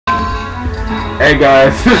Hey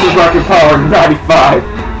guys, this is Rocket Power 95.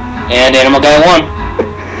 And Animal Guy 1.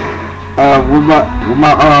 With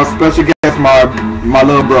my special guest, my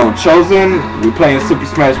little bro Chozen. We playing Super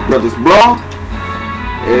Smash Brothers Brawl.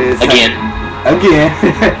 Again.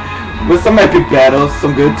 With some epic battles,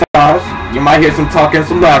 some good times. You might hear some talking,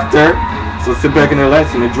 some laughter. So sit back and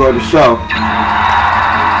relax and enjoy the show.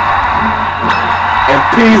 And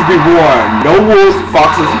please be warned, no wolves,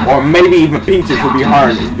 foxes, or maybe even peaches will be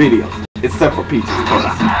harmed in these videos. Except for peaches, of course.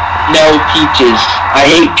 No peaches. I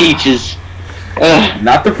hate peaches. Ugh.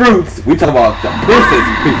 Not the fruits. We talk about the princess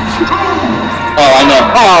peach. Oh, I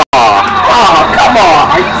know. Oh, come on.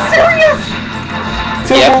 Are you serious?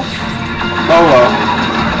 Yep. Oh well.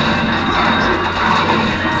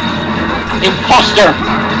 Imposter.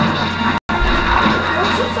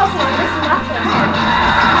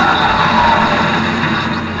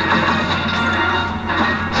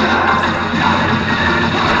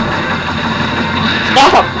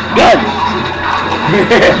 Stop! Good!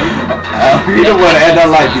 You don't want to end up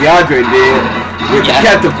like DeAndre did with the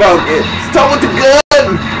Captain Falcon. Stop with the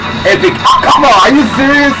gun! Epic. Oh, come on, are you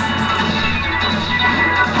serious?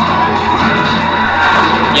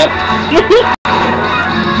 Yep.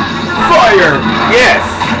 Fire! Yes!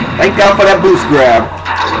 Thank God for that boost grab.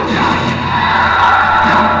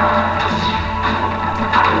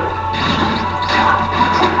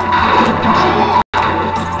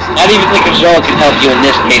 Not even the Krazoa can help you in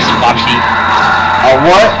this case, Foxy.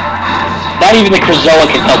 What? Not even the Krazoa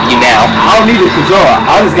can help you now. I don't need a Krazoa.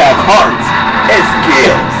 I just got hearts and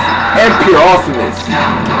skills and pure awesomeness.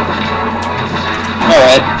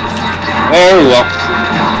 Alright. Very well.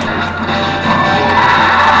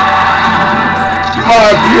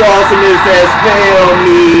 My pure awesomeness has failed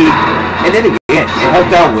me. And then again, it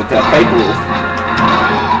helped out with that fake wolf.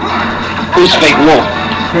 Who's fake wolf?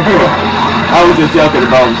 I was just joking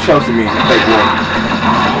about chosen me and the fake wolf.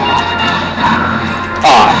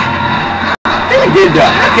 Then again, though,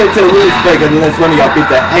 I can't tell who's fake unless one of y'all beat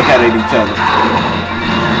the heck out of each other.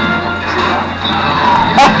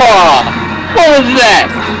 What was that?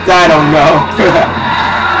 I don't know.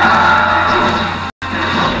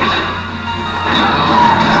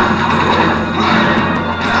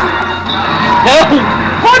 No!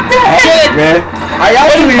 What the heck, man? I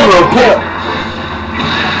actually will put.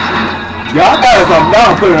 Y'all guys are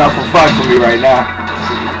now putting up a fight for me right now.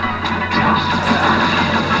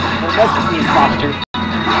 That's the imposter.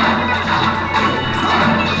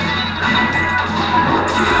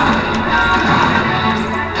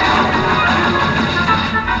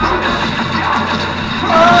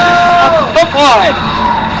 Come on!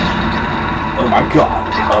 Oh my god.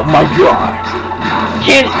 Oh my god.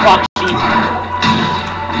 Get it, Foxy.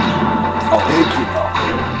 Oh, thank you.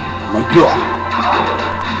 Oh my god.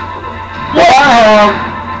 Wow!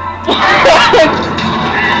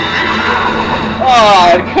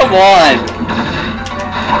 Oh, come on.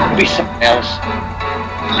 Be something else.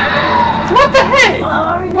 What the heck?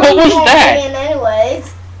 What was that? Anyways.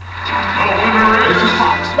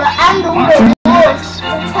 But I'm the one forced to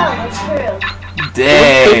tell the truth.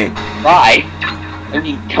 Dang. Right. I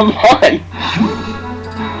mean, come on.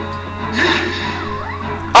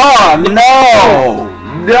 Oh no!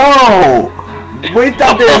 No! We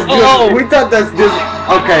thought this good. We thought that's this.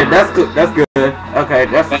 Okay, that's good. That's good. Okay,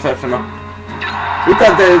 that's exceptional. We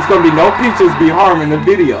thought that it's gonna be no peaches be harmed in the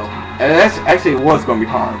video, and that's actually it was gonna be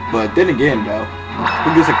harmed. But then again, though,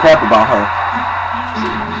 who gives a crap about her?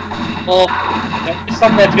 Well, that's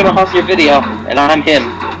something that's gonna harm your video, and I'm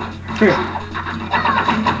him.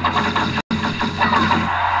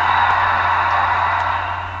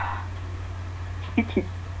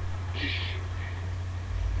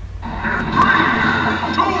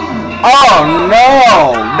 Oh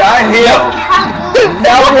no! Not him!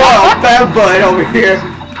 Now we're on fat butt over here.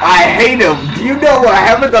 I hate him. Do you know what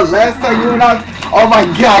happened the last time you and I? Oh my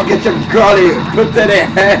god, get your gully. Put that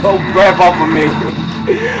hell breath off of me.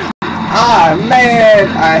 Ah man,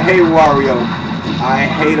 I hate Wario. I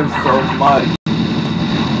hate him so much.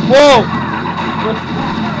 Whoa!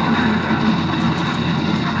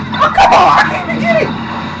 Oh come on, I can't even get it.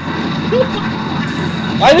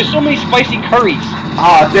 Why are there so many spicy curries?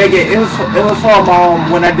 Ah dang it, it was from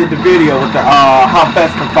when I did the video with the how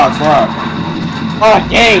fast can Fox run. Oh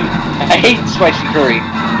dang! I hate spicy curry.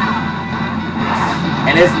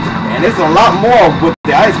 And it's a lot more with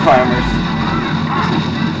the ice climbers.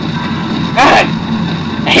 God!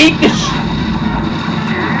 I hate this!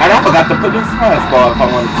 And I forgot to put in Smash Ball if I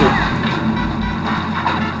wanted to.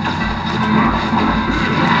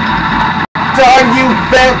 Darn you,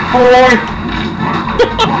 fat boy!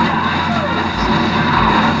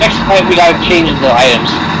 Next time we gotta change the items.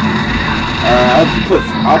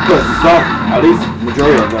 I'll put some, at least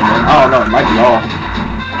majority of them in. I don't know, it might be all.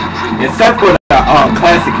 Except for the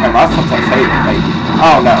classic camera, I sometimes hate it, maybe.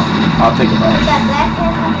 I don't know. I'll take it back. That black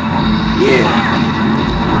camera? Yeah.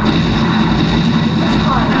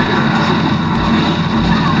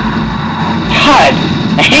 God,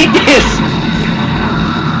 I hate this.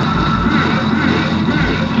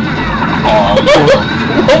 Oh,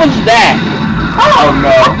 what was that? Oh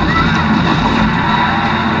no.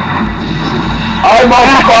 I'm on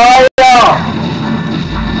fire!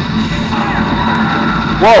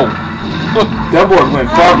 Whoa. That boy went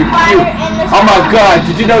barbecue. Oh my god,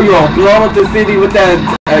 did you know you're gonna blow up the city with that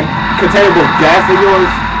containable gas of yours?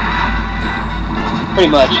 Pretty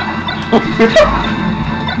much.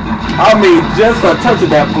 I mean, just a touch of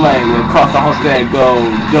that flame will cause the whole thing go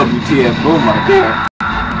WTF boom right there.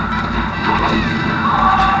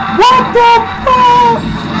 What the fuck?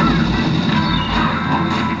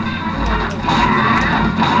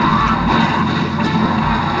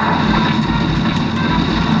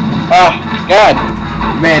 Oh, God.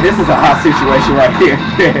 Man, this is a hot situation right here.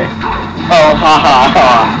 Oh, ha ha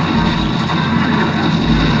ha.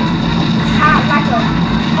 It's hot like a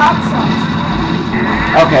hot sauce.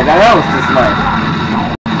 Okay, now that was just nice.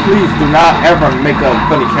 Please do not ever make up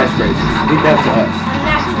funny catchphrases. Leave that to us. I'm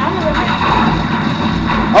not trying to look at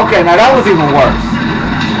Okay, now that was even worse.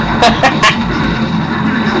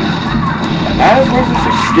 And that is worth of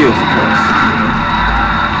skills, of course.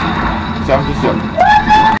 So I'm just joking.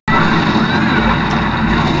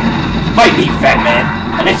 Fight me, fat man.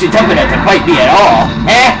 Unless you're jumping at to fight me at all.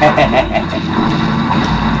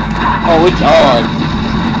 Oh, it's on.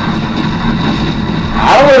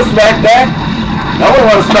 I don't want to smack that. No one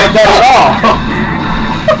wants to smack that at all.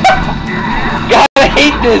 God, I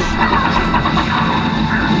hate this.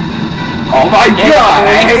 Oh my god,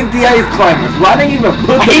 I hate the ice climbers. Why didn't you even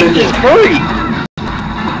put I them hate in this there? curry.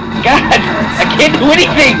 God, I can't do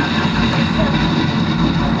anything.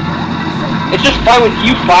 It's just fine with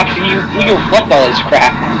you, Fox, and you reflect all this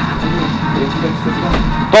crap.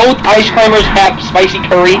 Both ice climbers have spicy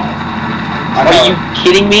curry. Are you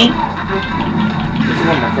kidding me? This is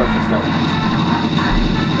one of my first mistakes.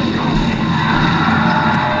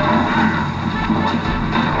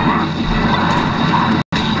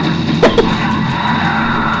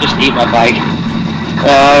 Just eat my bike.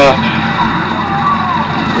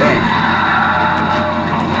 Dang.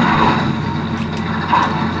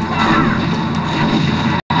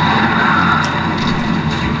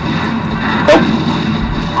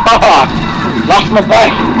 Haha! Lost my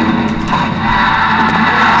bike!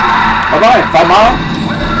 Alright, Fama.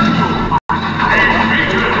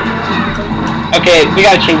 Okay, we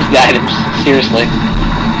gotta change the items. Seriously.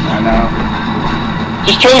 I know.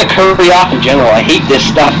 Just turn the curry off in general. I hate this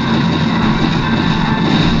stuff.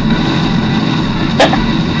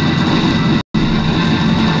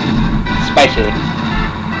 Spicy.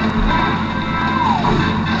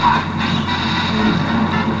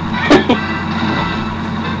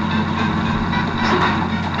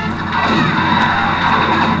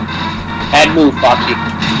 Bad move, Foxy.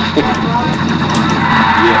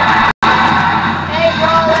 Yeah. Hey,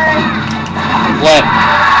 Brawler. What?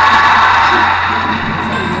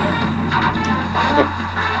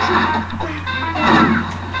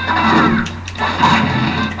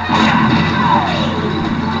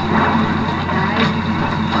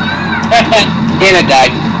 Dana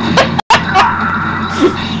died.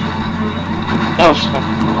 That was fun.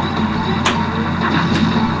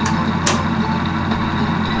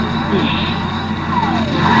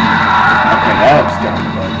 Okay, that's kind of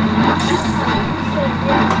fun.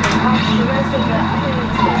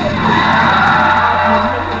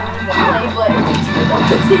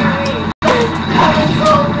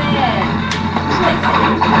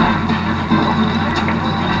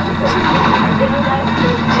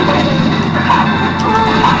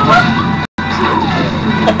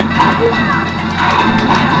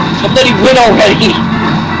 Somebody win already!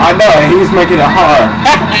 I know, and he's making it hard.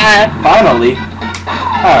 Finally.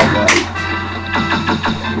 Alright.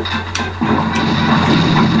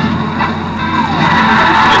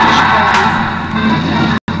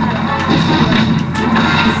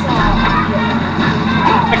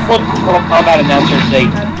 What combat announcer say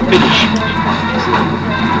finish?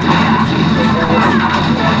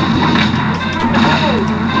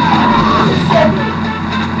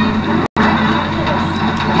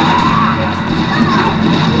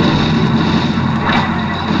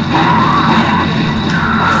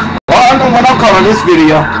 What I'm calling this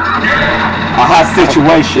video a hot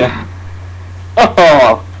situation.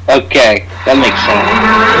 Oh, okay, that makes sense.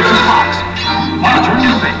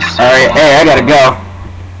 Alright, hey, I gotta go.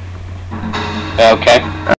 Okay.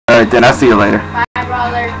 Alright, then I'll see you later. Bye,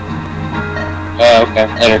 brother. Okay.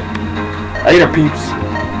 Later. Later, peeps.